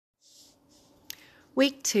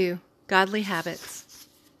Week 2, Godly Habits.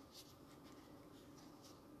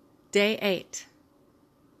 Day 8,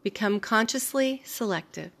 Become Consciously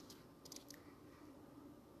Selective.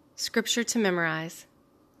 Scripture to memorize.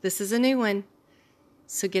 This is a new one,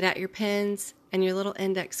 so get out your pens and your little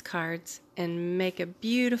index cards and make a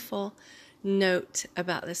beautiful note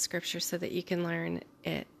about this scripture so that you can learn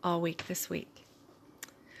it all week this week.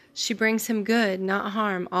 She brings him good, not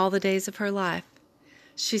harm, all the days of her life.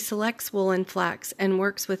 She selects wool and flax and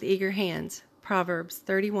works with eager hands. Proverbs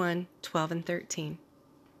 31:12 and 13.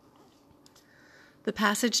 The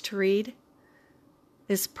passage to read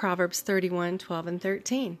is Proverbs 31:12 and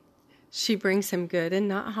 13. She brings him good and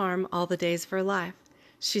not harm all the days of her life.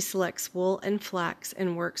 She selects wool and flax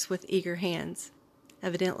and works with eager hands.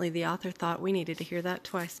 Evidently, the author thought we needed to hear that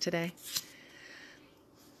twice today.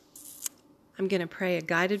 I'm going to pray a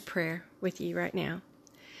guided prayer with you right now.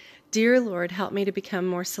 Dear Lord, help me to become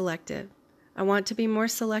more selective. I want to be more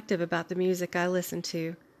selective about the music I listen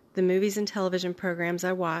to, the movies and television programs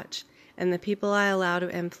I watch, and the people I allow to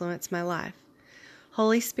influence my life.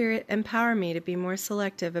 Holy Spirit, empower me to be more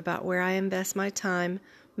selective about where I invest my time,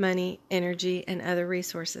 money, energy, and other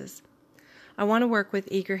resources. I want to work with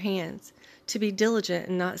eager hands, to be diligent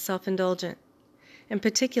and not self-indulgent. In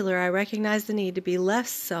particular, I recognize the need to be less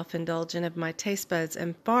self-indulgent of my taste buds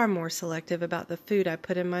and far more selective about the food I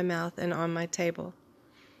put in my mouth and on my table.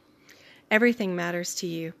 Everything matters to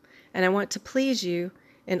you, and I want to please you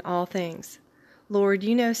in all things. Lord,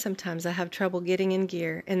 you know sometimes I have trouble getting in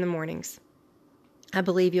gear in the mornings. I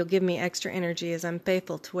believe you'll give me extra energy as I'm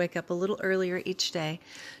faithful to wake up a little earlier each day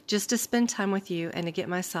just to spend time with you and to get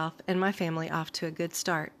myself and my family off to a good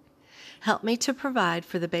start. Help me to provide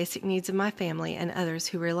for the basic needs of my family and others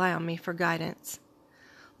who rely on me for guidance.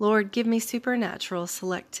 Lord, give me supernatural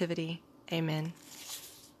selectivity. Amen.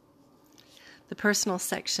 The personal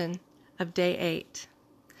section of Day 8.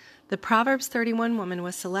 The Proverbs 31 woman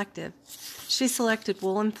was selective. She selected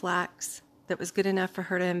wool and flax that was good enough for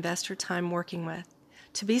her to invest her time working with.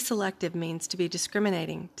 To be selective means to be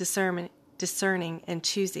discriminating, discerning, and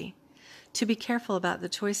choosy. To be careful about the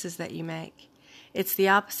choices that you make. It's the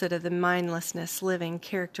opposite of the mindlessness living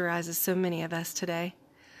characterizes so many of us today.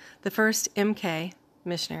 The first MK,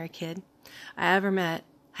 missionary kid, I ever met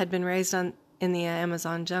had been raised in the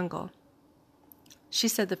Amazon jungle. She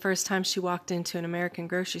said the first time she walked into an American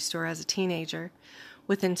grocery store as a teenager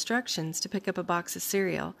with instructions to pick up a box of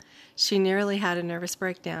cereal, she nearly had a nervous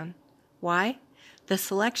breakdown. Why? The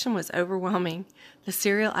selection was overwhelming. The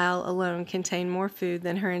cereal aisle alone contained more food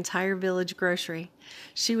than her entire village grocery.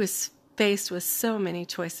 She was faced with so many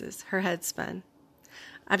choices, her head spun.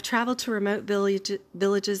 I've traveled to remote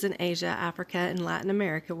villages in Asia, Africa, and Latin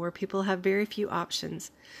America where people have very few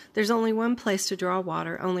options. There's only one place to draw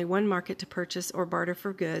water, only one market to purchase or barter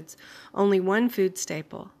for goods, only one food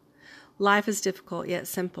staple. Life is difficult yet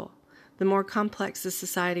simple. The more complex the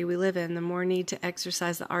society we live in, the more need to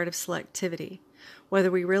exercise the art of selectivity.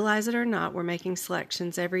 Whether we realize it or not, we're making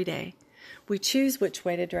selections every day. We choose which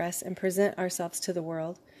way to dress and present ourselves to the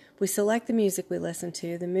world. We select the music we listen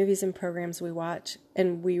to, the movies and programs we watch,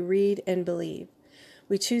 and we read and believe.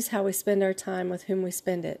 We choose how we spend our time, with whom we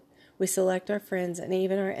spend it. We select our friends and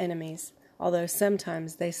even our enemies, although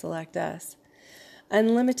sometimes they select us.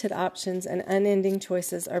 Unlimited options and unending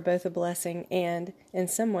choices are both a blessing and, in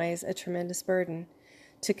some ways, a tremendous burden.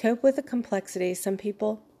 To cope with the complexity, some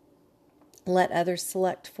people let others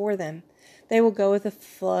select for them. They will go with the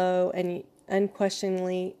flow and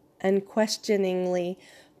unquestioningly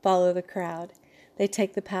follow the crowd. They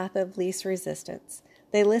take the path of least resistance.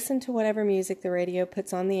 They listen to whatever music the radio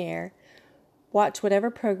puts on the air, watch whatever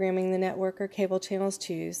programming the network or cable channels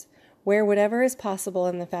choose, wear whatever is possible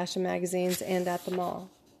in the fashion magazines and at the mall.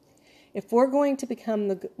 If we're going to become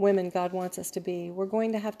the women God wants us to be, we're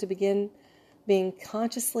going to have to begin being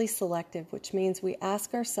consciously selective, which means we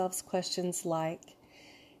ask ourselves questions like,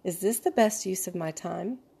 is this the best use of my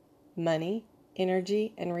time, money,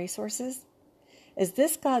 energy, and resources? Is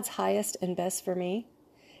this God's highest and best for me?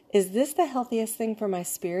 Is this the healthiest thing for my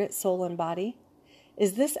spirit, soul, and body?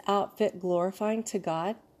 Is this outfit glorifying to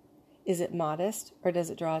God? Is it modest, or does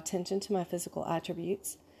it draw attention to my physical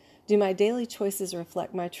attributes? Do my daily choices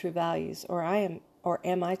reflect my true values, or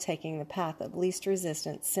am I taking the path of least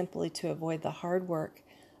resistance simply to avoid the hard work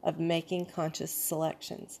of making conscious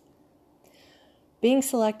selections? Being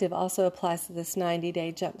selective also applies to this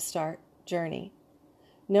 90-day jumpstart journey.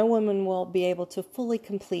 No woman will be able to fully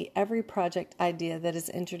complete every project idea that is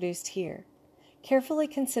introduced here. Carefully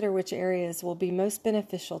consider which areas will be most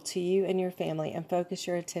beneficial to you and your family and focus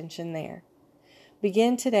your attention there.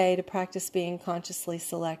 Begin today to practice being consciously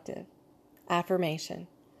selective. Affirmation.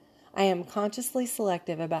 I am consciously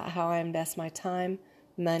selective about how I invest my time,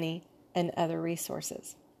 money, and other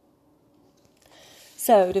resources.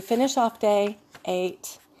 So to finish off day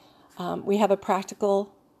 8, we have a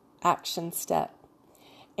practical action step.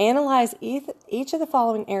 Analyze each of the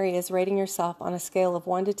following areas, rating yourself on a scale of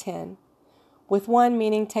 1 to 10, with 1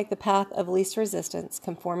 meaning take the path of least resistance,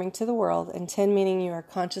 conforming to the world, and 10 meaning you are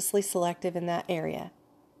consciously selective in that area.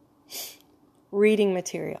 Reading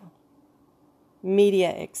material, media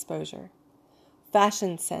exposure,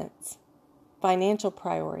 fashion sense, financial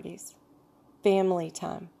priorities, family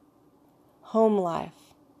time, home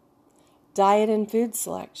life, diet and food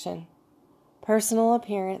selection, personal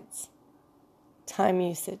appearance, time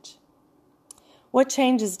usage. What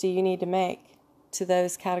changes do you need to make to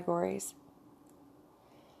those categories?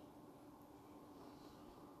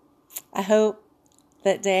 I hope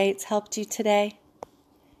that day 8's helped you today,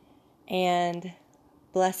 and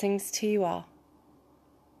blessings to you all.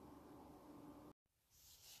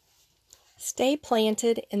 Stay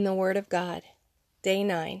planted in the Word of God. Day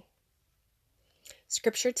 9.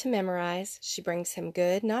 Scripture to memorize. She brings him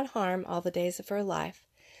good, not harm, all the days of her life.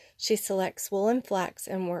 She selects wool and flax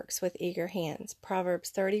and works with eager hands. Proverbs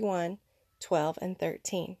 31, 12, and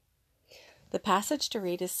 13. The passage to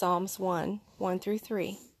read is Psalms 1, 1 through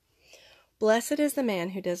 3. Blessed is the man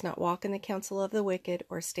who does not walk in the counsel of the wicked,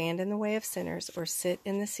 or stand in the way of sinners, or sit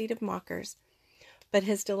in the seat of mockers. But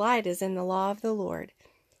his delight is in the law of the Lord,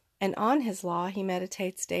 and on his law he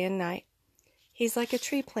meditates day and night. He's like a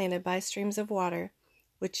tree planted by streams of water,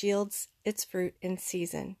 which yields its fruit in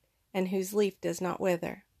season, and whose leaf does not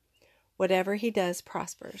wither. Whatever he does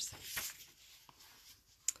prospers.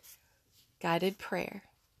 Guided prayer.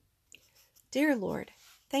 Dear Lord,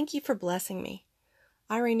 thank you for blessing me.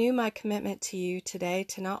 I renew my commitment to you today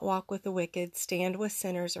to not walk with the wicked, stand with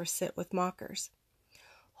sinners, or sit with mockers.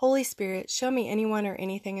 Holy Spirit, show me anyone or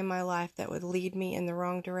anything in my life that would lead me in the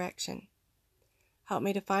wrong direction. Help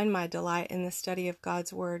me to find my delight in the study of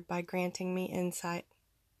God's Word by granting me insight.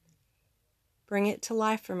 Bring it to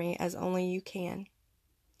life for me as only you can.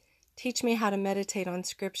 Teach me how to meditate on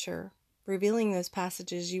Scripture, revealing those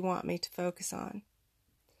passages you want me to focus on.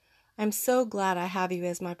 I'm so glad I have you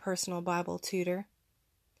as my personal Bible tutor.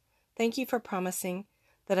 Thank you for promising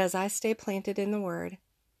that as I stay planted in the Word,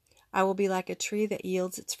 I will be like a tree that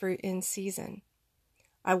yields its fruit in season.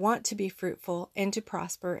 I want to be fruitful and to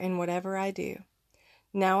prosper in whatever I do.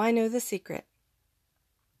 Now I know the secret.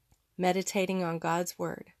 Meditating on God's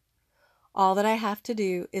Word. All that I have to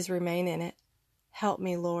do is remain in it. Help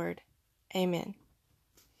me, Lord. Amen.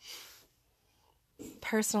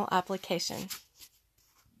 Personal application.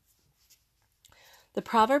 The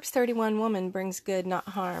Proverbs 31 woman brings good, not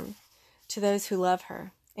harm, to those who love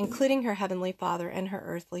her, including her heavenly Father and her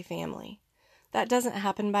earthly family. That doesn't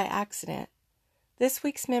happen by accident. This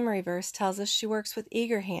week's memory verse tells us she works with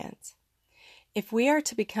eager hands. If we are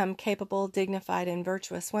to become capable, dignified, and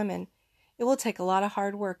virtuous women, it will take a lot of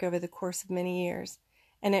hard work over the course of many years,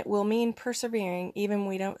 and it will mean persevering even when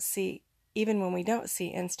we don't see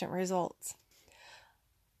instant results.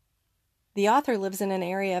 The author lives in an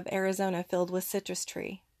area of Arizona filled with citrus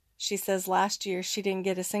tree. She says last year she didn't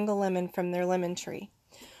get a single lemon from their lemon tree.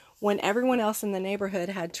 When everyone else in the neighborhood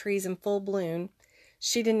had trees in full bloom,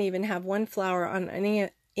 she didn't even have one flower on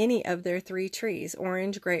any of their 3 trees,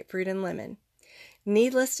 orange, grapefruit, and lemon.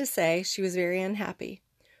 Needless to say, she was very unhappy,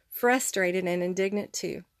 frustrated, and indignant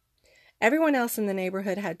too. Everyone else in the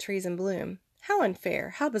neighborhood had trees in bloom. How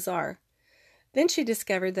unfair, how bizarre. Then she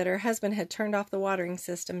discovered that her husband had turned off the watering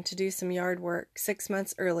system to do some yard work 6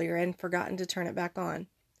 months earlier and forgotten to turn it back on.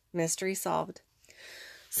 Mystery solved.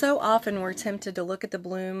 So often we're tempted to look at the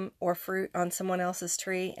bloom or fruit on someone else's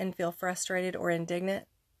tree and feel frustrated or indignant.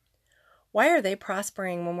 Why are they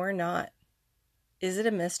prospering when we're not? Is it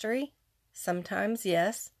a mystery? Sometimes,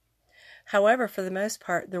 yes. However, for the most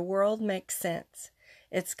part, the world makes sense.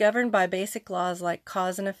 It's governed by basic laws like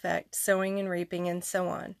cause and effect, sowing and reaping, and so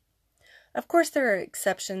on. Of course, there are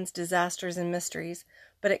exceptions, disasters, and mysteries,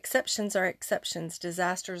 but exceptions are exceptions,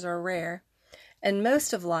 disasters are rare, and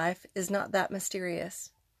most of life is not that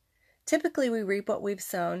mysterious. Typically, we reap what we've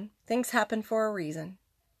sown. Things happen for a reason.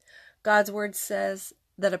 God's Word says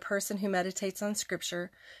that a person who meditates on Scripture,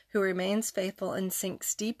 who remains faithful and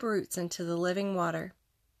sinks deep roots into the living water,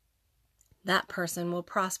 that person will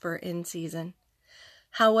prosper in season.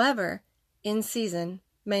 However, in season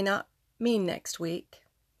may not mean next week.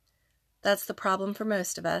 That's the problem for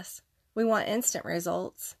most of us. We want instant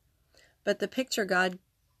results, but the picture God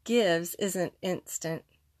gives isn't instant.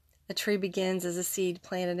 A tree begins as a seed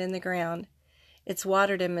planted in the ground. It's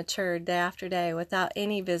watered and matured day after day without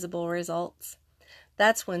any visible results.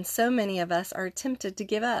 That's when so many of us are tempted to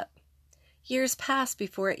give up. Years pass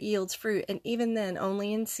before it yields fruit, and even then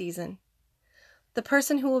only in season. The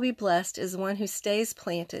person who will be blessed is the one who stays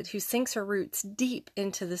planted, who sinks her roots deep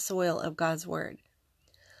into the soil of God's Word.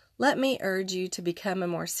 Let me urge you to become a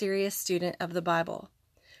more serious student of the Bible,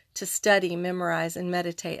 to study, memorize, and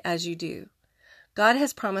meditate as you do. God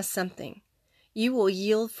has promised something. You will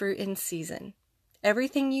yield fruit in season.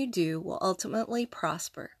 Everything you do will ultimately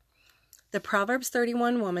prosper. The Proverbs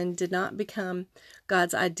 31 woman did not become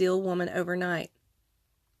God's ideal woman overnight,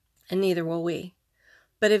 and neither will we.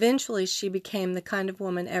 But eventually she became the kind of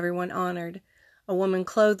woman everyone honored, a woman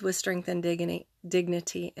clothed with strength and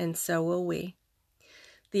dignity, and so will we.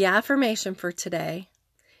 The affirmation for today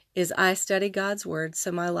is, I study God's Word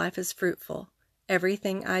so my life is fruitful.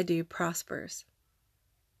 Everything I do prospers.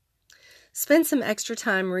 Spend some extra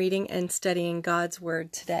time reading and studying God's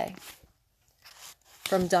Word today.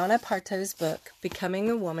 From Donna Parto's book, Becoming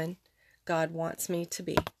the Woman God Wants Me to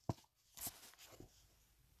Be.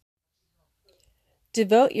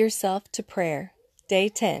 Devote yourself to prayer. Day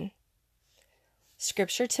 10.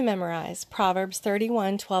 Scripture to memorize, Proverbs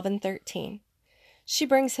 31:12 and 13. She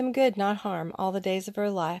brings him good, not harm, all the days of her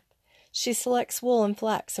life. She selects wool and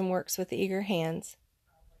flax and works with eager hands.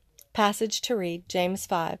 Passage to read, James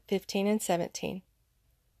 5:15 and 17.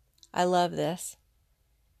 I love this,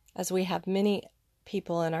 as we have many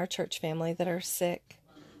people in our church family that are sick.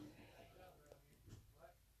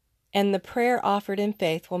 And the prayer offered in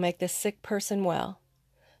faith will make the sick person well.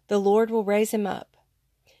 The Lord will raise him up.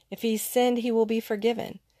 If he sinned, he will be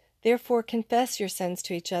forgiven. Therefore, confess your sins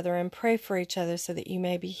to each other and pray for each other so that you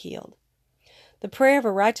may be healed. The prayer of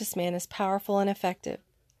a righteous man is powerful and effective.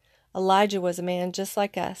 Elijah was a man just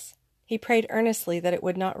like us. He prayed earnestly that it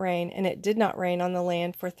would not rain, and it did not rain on the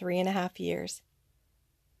land for 3.5 years.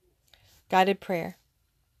 Guided prayer.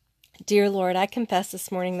 Dear Lord, I confess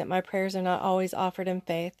this morning that my prayers are not always offered in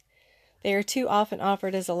faith. They are too often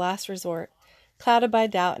offered as a last resort, clouded by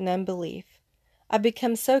doubt and unbelief. I've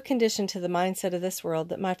become so conditioned to the mindset of this world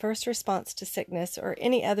that my first response to sickness or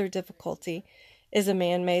any other difficulty is a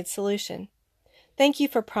man-made solution. Thank you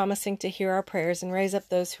for promising to hear our prayers and raise up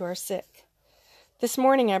those who are sick. This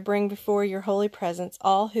morning I bring before your holy presence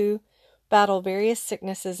all who battle various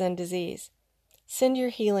sicknesses and disease. Send your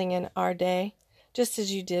healing in our day, just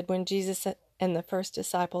as you did when Jesus and the first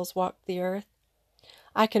disciples walked the earth.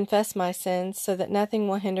 I confess my sins so that nothing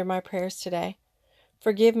will hinder my prayers today.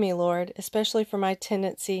 Forgive me, Lord, especially for my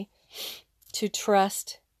tendency to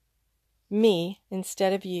trust me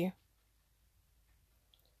instead of you.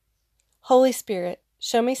 Holy Spirit,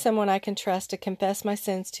 show me someone I can trust to confess my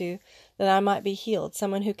sins to, that I might be healed,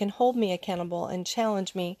 someone who can hold me accountable and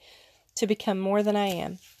challenge me to become more than I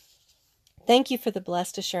am. Thank you for the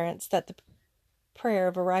blessed assurance that the prayer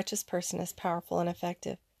of a righteous person is powerful and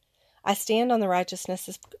effective. I stand on the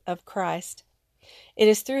righteousness of Christ. It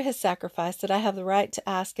is through his sacrifice that I have the right to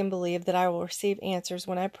ask and believe that I will receive answers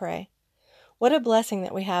when I pray. What a blessing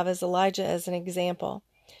that we have as Elijah as an example.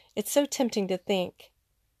 It's so tempting to think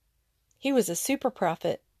he was a super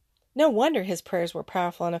prophet. No wonder his prayers were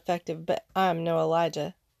powerful and effective, but I'm no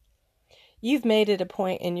Elijah. You've made it a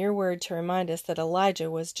point in your word to remind us that Elijah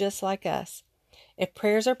was just like us. If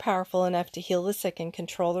prayers are powerful enough to heal the sick and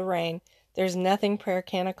control the rain, there's nothing prayer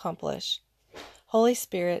can't accomplish. Holy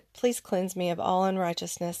Spirit, please cleanse me of all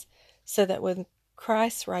unrighteousness, so that with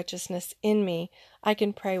Christ's righteousness in me, I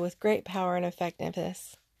can pray with great power and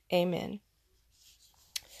effectiveness. Amen.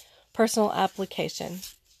 Personal application.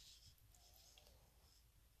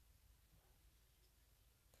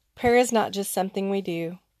 Prayer is not just something we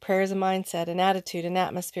do. Prayer is a mindset, an attitude, an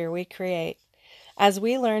atmosphere we create. As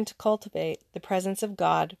we learn to cultivate the presence of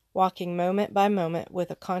God, walking moment by moment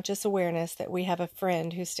with a conscious awareness that we have a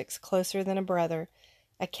friend who sticks closer than a brother,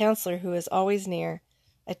 a counselor who is always near,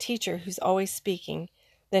 a teacher who's always speaking,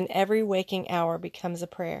 then every waking hour becomes a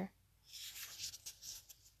prayer.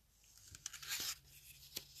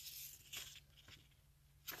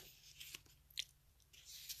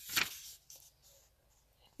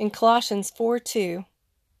 In Colossians 4:2,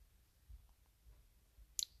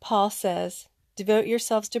 Paul says, devote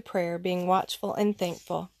yourselves to prayer, being watchful and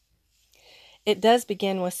thankful. It does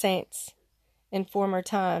begin with saints in former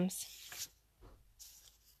times,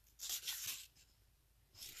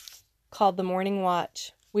 called the morning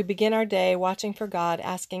watch. We begin our day watching for God,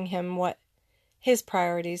 asking him what his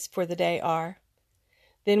priorities for the day are.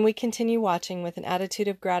 Then we continue watching with an attitude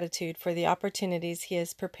of gratitude for the opportunities he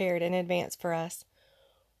has prepared in advance for us.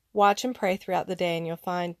 Watch and pray throughout the day, and you'll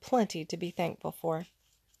find plenty to be thankful for.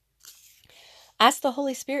 Ask the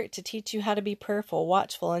Holy Spirit to teach you how to be prayerful,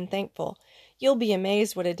 watchful, and thankful. You'll be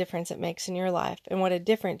amazed what a difference it makes in your life and what a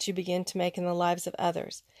difference you begin to make in the lives of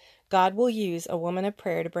others. God will use a woman of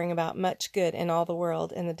prayer to bring about much good in all the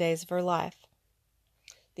world in the days of her life.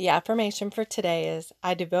 The affirmation for today is,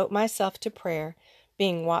 I devote myself to prayer,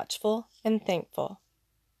 being watchful and thankful.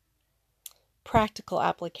 Practical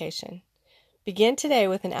application. Begin today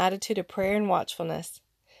with an attitude of prayer and watchfulness.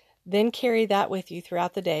 Then carry that with you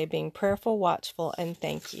throughout the day, being prayerful, watchful, and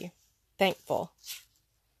thankful.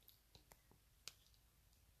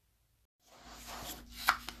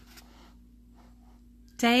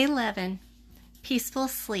 Day 11. Peaceful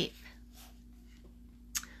sleep.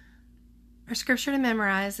 Our scripture to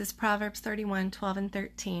memorize is Proverbs 31:12 and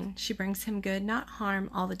 13. She brings him good, not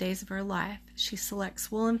harm, all the days of her life. She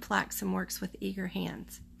selects wool and flax and works with eager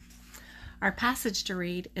hands. Our passage to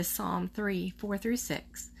read is Psalm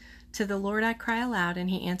 3:4-6. To the Lord I cry aloud,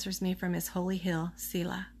 and he answers me from his holy hill,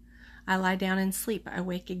 Selah. I lie down and sleep. I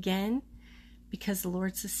wake again because the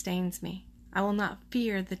Lord sustains me. I will not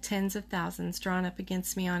fear the tens of thousands drawn up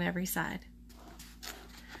against me on every side.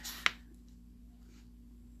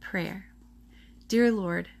 Prayer. Dear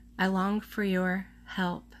Lord, I long for your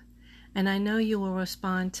help, and I know you will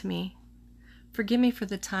respond to me. Forgive me for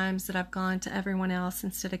the times that I've gone to everyone else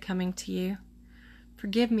instead of coming to you.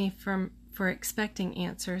 Forgive me for expecting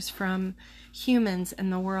answers from humans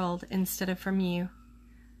and the world instead of from you.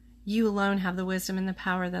 You alone have the wisdom and the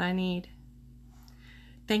power that I need.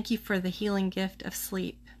 Thank you for the healing gift of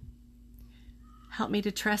sleep. Help me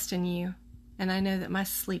to trust in you, and I know that my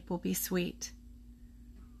sleep will be sweet.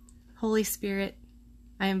 Holy Spirit,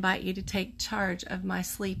 I invite you to take charge of my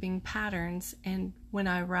sleeping patterns and when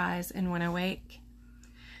I rise and when I wake.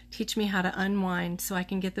 Teach me how to unwind so I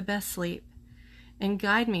can get the best sleep, and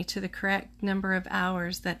guide me to the correct number of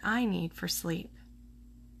hours that I need for sleep.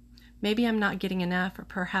 Maybe I'm not getting enough, or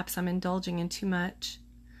perhaps I'm indulging in too much,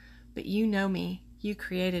 but you know me. You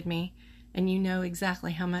created me, and you know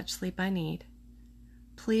exactly how much sleep I need.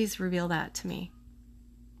 Please reveal that to me.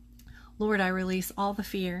 Lord, I release all the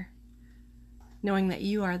fear, knowing that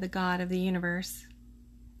you are the God of the universe,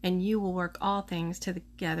 and you will work all things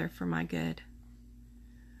together for my good.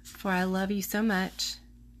 For I love you so much,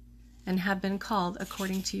 and have been called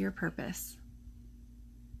according to your purpose.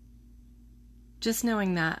 Just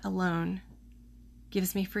knowing that alone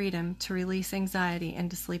gives me freedom to release anxiety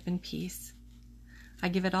and to sleep in peace. I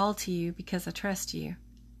give it all to you because I trust you,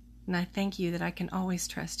 and I thank you that I can always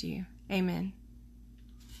trust you. Amen.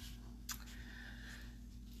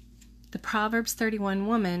 The Proverbs 31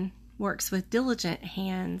 woman works with diligent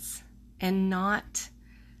hands and not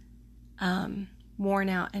worn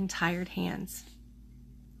out and tired hands.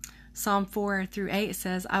 Psalm 4-8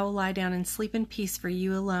 says, I will lie down and sleep in peace, for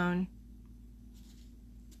you alone.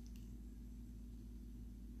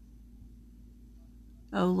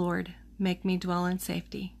 O Lord, make me dwell in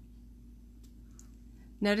safety.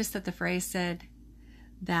 Notice that the phrase said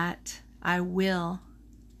that I will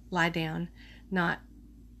lie down, not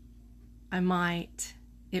I might.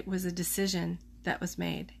 It was a decision that was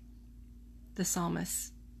made. The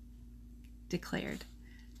psalmist declared.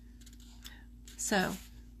 So,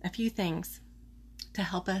 a few things to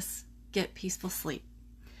help us get peaceful sleep.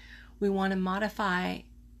 We want to modify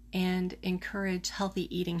and encourage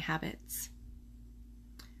healthy eating habits.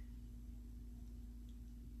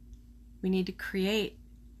 We need to create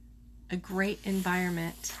a great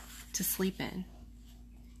environment to sleep in.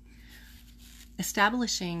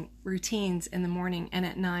 Establishing routines in the morning and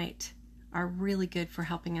at night are really good for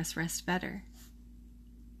helping us rest better.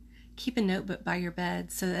 Keep a notebook by your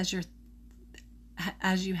bed so as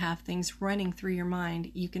you have things running through your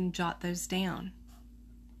mind, you can jot those down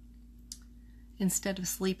instead of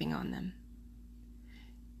sleeping on them.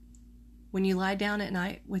 When you lie down at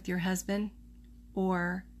night with your husband,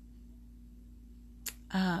 or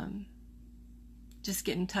just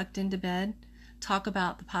getting tucked into bed, talk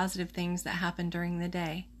about the positive things that happen during the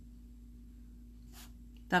day.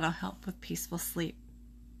 That'll help with peaceful sleep.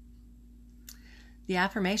 The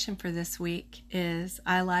affirmation for this week is,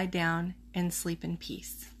 I lie down and sleep in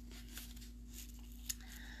peace.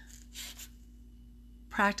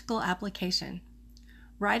 Practical application.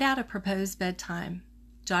 Write out a proposed bedtime.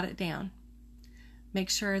 Jot it down. Make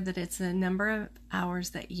sure that it's the number of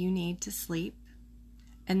hours that you need to sleep,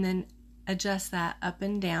 and then adjust that up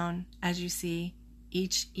and down as you see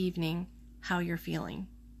each evening how you're feeling.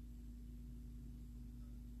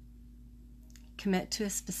 Commit to a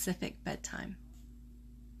specific bedtime.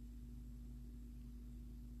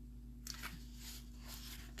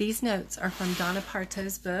 These notes are from Donna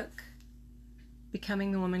Parto's book,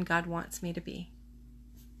 Becoming the Woman God Wants Me to Be.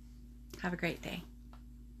 Have a great day.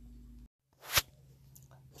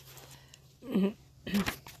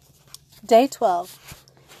 Day 12.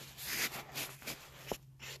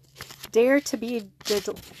 Dare to be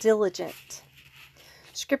diligent.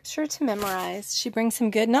 Scripture to memorize. She brings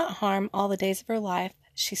him good, not harm, all the days of her life.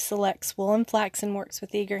 She selects wool and flax and works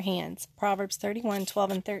with eager hands. Proverbs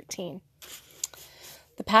 31:12 and 13.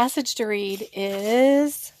 The passage to read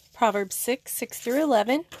is Proverbs 6 through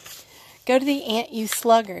 11. Go to the ant, you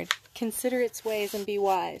sluggard. Consider its ways and be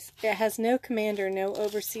wise. It has no commander, no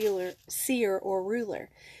overseer or ruler.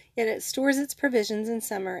 Yet it stores its provisions in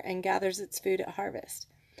summer and gathers its food at harvest.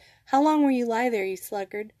 How long will you lie there, you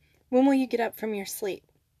sluggard? When will you get up from your sleep?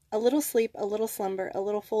 A little sleep, a little slumber, a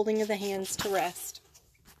little folding of the hands to rest.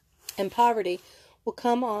 And poverty will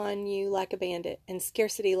come on you like a bandit, and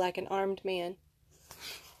scarcity like an armed man.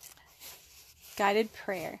 Guided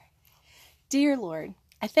prayer. Dear Lord,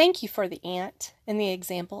 I thank you for the ant and the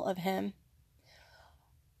example of him.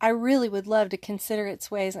 I really would love to consider its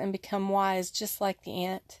ways and become wise just like the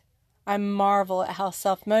ant. I marvel at how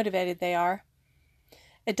self-motivated they are.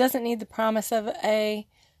 It doesn't need the promise of a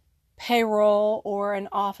payroll or an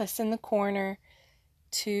office in the corner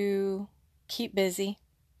to keep busy.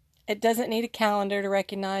 It doesn't need a calendar to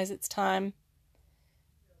recognize its time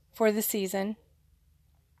for the season.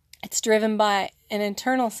 It's driven by an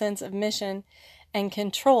internal sense of mission and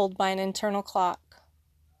controlled by an internal clock.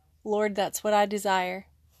 Lord, that's what I desire.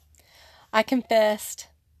 I confessed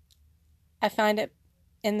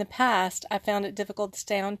in the past, I found it difficult to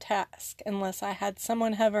stay on task unless I had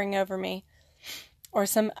someone hovering over me or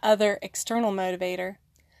some other external motivator.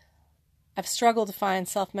 I've struggled to find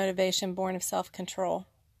self-motivation born of self-control.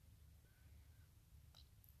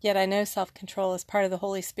 Yet I know self-control is part of the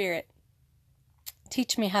Holy Spirit.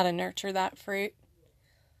 Teach me how to nurture that fruit.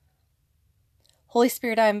 Holy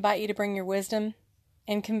Spirit, I invite you to bring your wisdom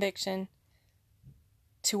and conviction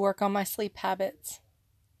to work on my sleep habits.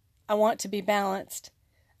 I want to be balanced,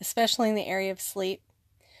 especially in the area of sleep,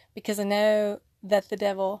 because I know that the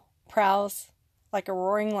devil prowls like a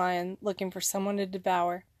roaring lion looking for someone to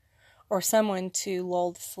devour or someone to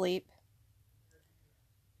lull to sleep.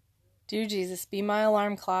 Dear Jesus, be my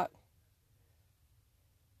alarm clock.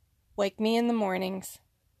 Wake me in the mornings.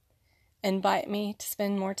 Invite me to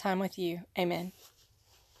spend more time with you. Amen.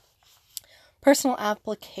 Personal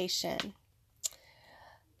application.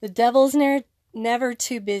 The devil's never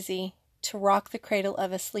too busy to rock the cradle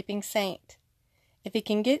of a sleeping saint. If he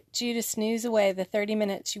can get you to snooze away the 30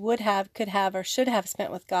 minutes you would have, could have, or should have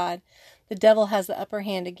spent with God, the devil has the upper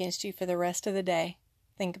hand against you for the rest of the day.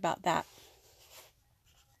 Think about that.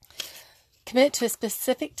 Commit to a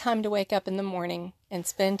specific time to wake up in the morning and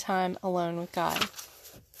spend time alone with God.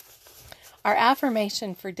 Our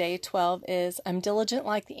affirmation for day 12 is, I'm diligent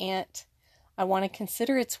like the ant. I want to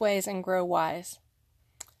consider its ways and grow wise.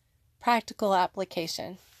 Practical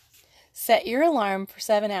application. Set your alarm for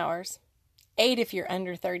 7 hours, 8 if you're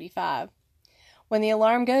under 35. When the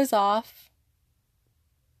alarm goes off,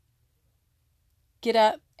 get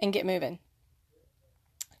up and get moving.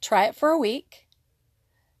 Try it for a week.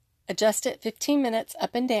 Adjust it 15 minutes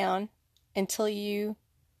up and down until you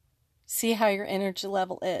see how your energy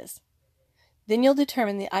level is. Then you'll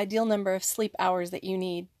determine the ideal number of sleep hours that you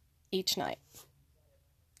need each night.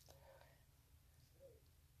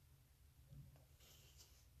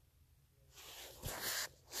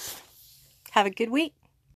 Have a good week.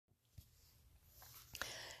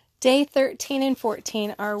 Day 13 and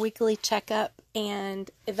 14 are weekly checkup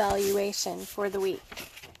and evaluation for the week.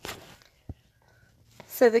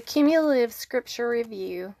 So the cumulative scripture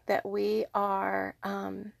review that we are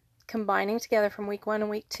combining together from week 1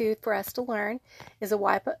 and week 2 for us to learn is a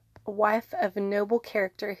wife of noble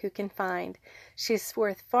character who can find. She's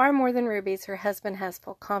worth far more than rubies. Her husband has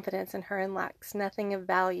full confidence in her and lacks nothing of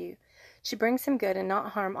value. She brings him good and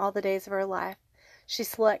not harm all the days of her life. She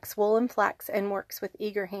selects wool and flax and works with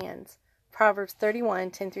eager hands. Proverbs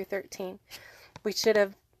 31:10 through 13. We should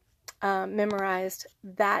have memorized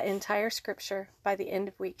that entire scripture by the end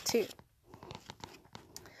of week 2.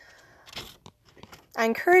 I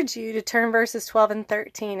encourage you to turn verses 12 and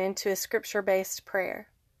 13 into a scripture-based prayer.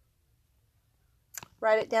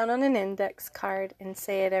 Write it down on an index card and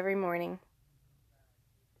say it every morning.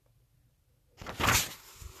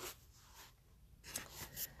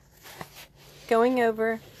 Going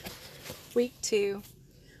over week 2,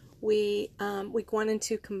 week 1 and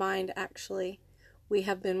 2 combined actually. We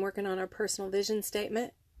have been working on our personal vision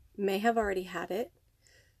statement, may have already had it,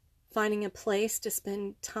 finding a place to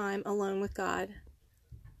spend time alone with God,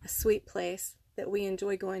 a sweet place that we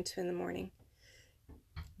enjoy going to in the morning,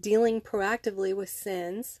 dealing proactively with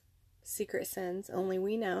sins, secret sins only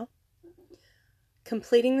we know,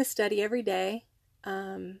 completing the study every day,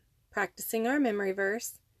 practicing our memory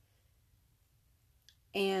verse,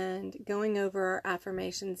 and going over our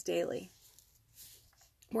affirmations daily.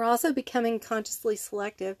 We're also becoming consciously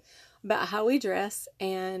selective about how we dress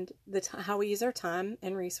and how we use our time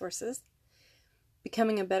and resources,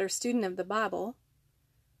 becoming a better student of the Bible,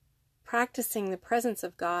 practicing the presence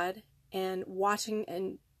of God, and watching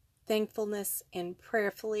and thankfulness and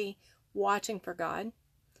prayerfully watching for God,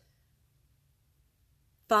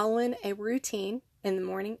 following a routine in the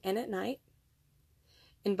morning and at night,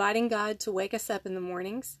 inviting God to wake us up in the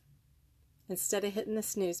mornings instead of hitting the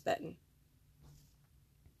snooze button.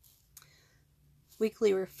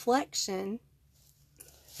 Weekly reflection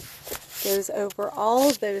goes over all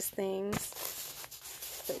of those things,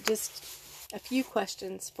 but just a few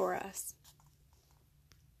questions for us.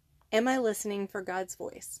 Am I listening for God's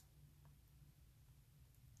voice?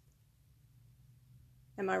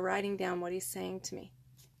 Am I writing down what He's saying to me?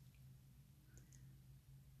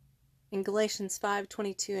 In Galatians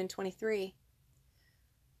 5:22 and 23,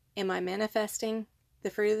 am I manifesting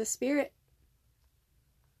the fruit of the Spirit?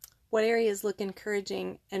 What areas look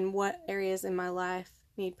encouraging, and what areas in my life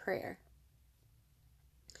need prayer?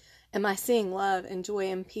 Am I seeing love and joy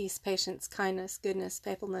and peace, patience, kindness, goodness,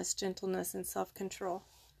 faithfulness, gentleness, and self-control?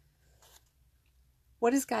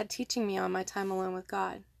 What is God teaching me on my time alone with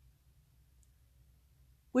God?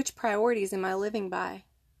 Which priorities am I living by?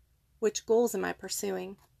 Which goals am I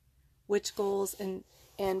pursuing? Which goals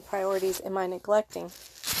and priorities am I neglecting?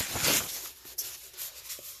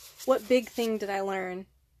 What big thing did I learn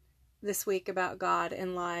this week about God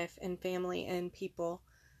and life and family and people?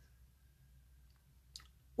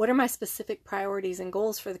 What are my specific priorities and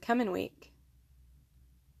goals for the coming week?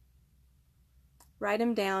 Write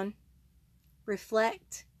them down,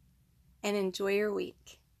 reflect, and enjoy your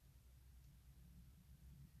week.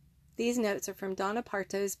 These notes are from Donna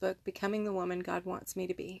Parto's book, Becoming the Woman God Wants Me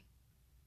to Be.